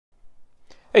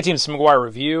Hey team, it's theMCGuiRE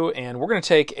Review, and we're going to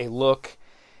take a look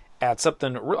at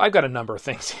something. I've got a number of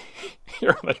things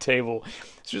here on the table,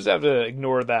 so just have to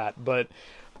ignore that. But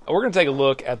we're going to take a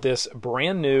look at this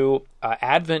brand new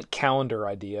advent calendar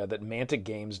idea that Mantic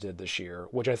Games did this year,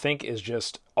 which I think is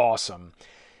just awesome.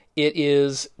 It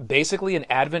is basically an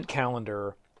advent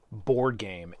calendar board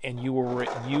game, and you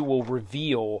will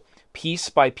reveal piece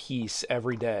by piece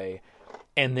every day,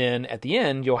 and then at the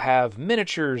end you'll have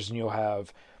miniatures and you'll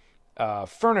have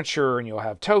furniture, and you'll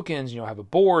have tokens, and you'll have a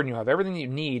board, and you'll have everything that you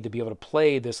need to be able to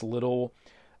play this little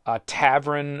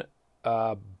tavern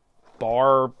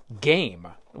bar game,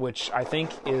 which I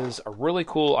think is a really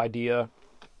cool idea.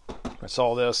 I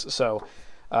saw this, so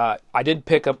I did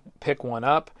pick one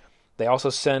up. They also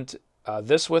sent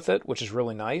this with it, which is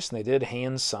really nice, and they did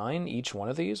hand sign each one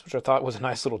of these, which I thought was a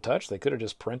nice little touch. They could have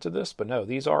just printed this, but no,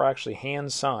 these are actually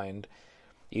hand signed,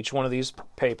 each one of these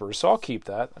papers, so I'll keep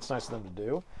that. That's nice of them to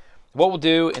do. What we'll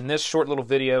do in this short little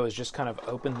video is just kind of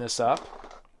open this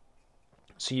up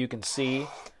so you can see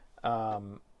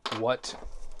what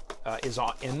is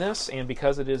in this. And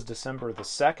because it is December the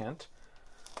 2nd,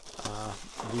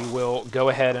 we will go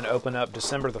ahead and open up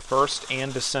December the 1st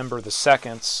and December the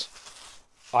 2nd's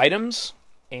items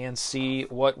and see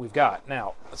what we've got.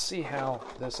 Now, let's see how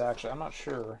this actually, I'm not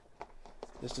sure.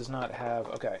 This does not have,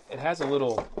 okay, it has a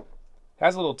little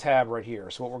tab right here.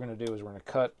 So what we're going to do is we're going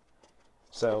to cut.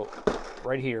 So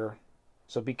right here,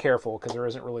 so be careful because there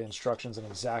isn't really instructions on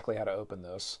exactly how to open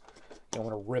this. You don't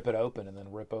want to rip it open and then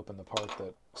rip open the part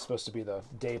that's supposed to be the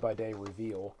day-by-day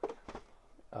reveal,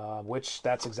 which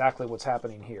that's exactly what's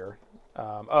happening here.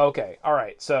 Okay, all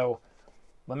right, so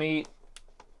let me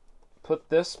put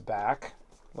this back.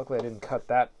 Luckily I didn't cut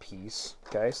that piece.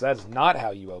 Okay, so that's not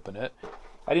how you open it.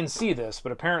 I didn't see this,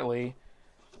 but apparently,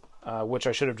 which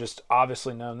I should have just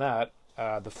obviously known that,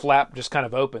 the flap just kind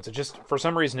of opens. It just, for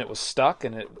some reason, it was stuck,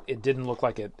 and it didn't look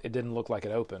like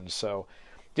it opened. So,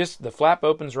 just the flap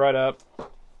opens right up.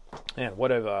 And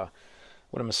what a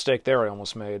mistake there I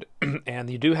almost made. And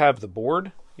you do have the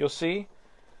board. You'll see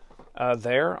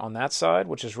there on that side,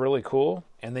 which is really cool.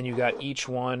 And then you got each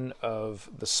one of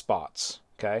the spots.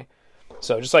 Okay,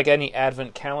 so just like any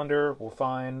advent calendar, we'll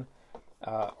find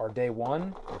our day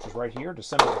one, which is right here,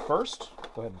 December the 1st.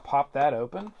 Go ahead and pop that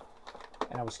open.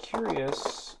 And I was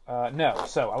curious, no,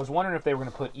 so I was wondering if they were going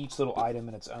to put each little item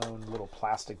in its own little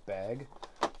plastic bag.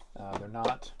 They're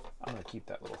not. I'm going to keep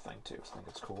that little thing too, because I think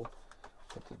it's cool.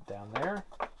 Put it down there.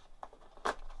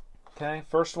 Okay,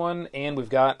 first one, and we've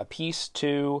got a piece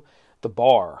to the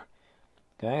bar.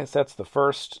 Okay, so that's the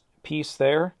first piece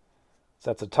there. So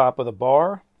that's the top of the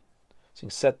bar. So you can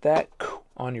set that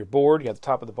on your board. You got the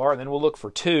top of the bar, and then we'll look for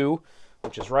two,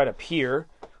 which is right up here.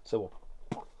 So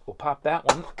we'll pop that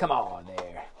one. Come on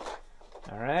there.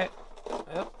 All right.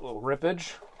 Yep, a little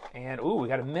rippage. And, ooh, we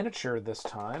got a miniature this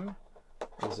time.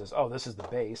 What is this? Oh, this is the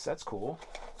base. That's cool.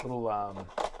 Little,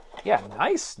 yeah,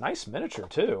 nice miniature,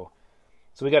 too.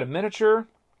 So we got a miniature.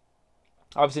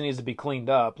 Obviously needs to be cleaned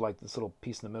up. Like this little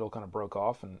piece in the middle kind of broke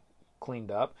off and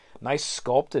cleaned up. Nice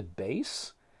sculpted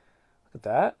base. Look at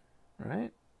that. All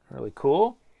right. Really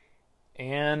cool.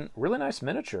 And really nice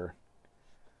miniature.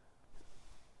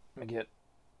 Let me get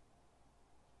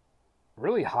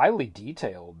really highly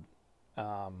detailed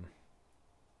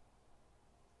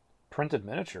printed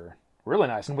miniature. Really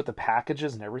nice. And with the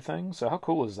packages and everything. So how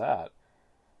cool is that?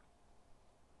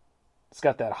 It's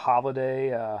got that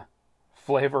holiday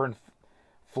flavor and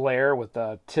flair with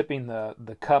tipping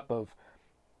the cup of,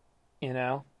 you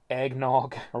know,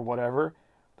 eggnog or whatever.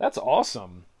 That's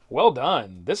awesome. Well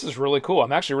done. This is really cool.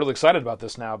 I'm actually really excited about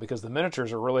this now because the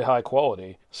miniatures are really high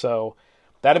quality. So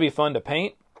that'd be fun to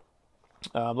paint.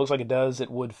 Looks like it does.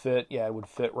 It would fit. Yeah, it would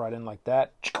fit right in like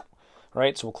that.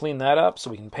 Right, so we'll clean that up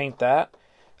so we can paint that.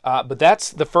 But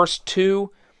that's the first two.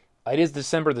 It is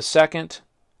December the 2nd.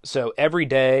 So every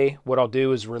day what I'll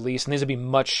do is release, and these will be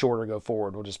much shorter go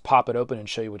forward. We'll just pop it open and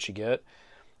show you what you get.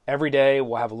 Every day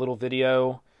we'll have a little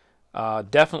video.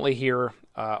 Definitely here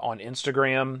on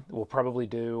Instagram. We'll probably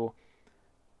do...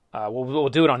 we'll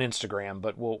do it on Instagram,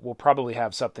 but we'll probably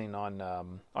have something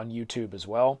on YouTube as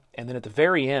well. And then at the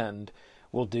very end,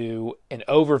 we'll do an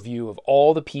overview of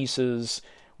all the pieces.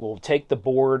 We'll take the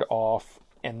board off,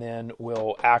 and then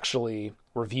we'll actually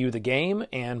review the game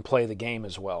and play the game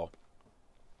as well.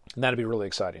 And that'll be really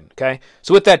exciting, okay?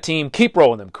 So with that, team, keep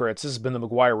rolling them crits. This has been the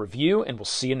theMCGuiRE Review, and we'll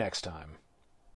see you next time.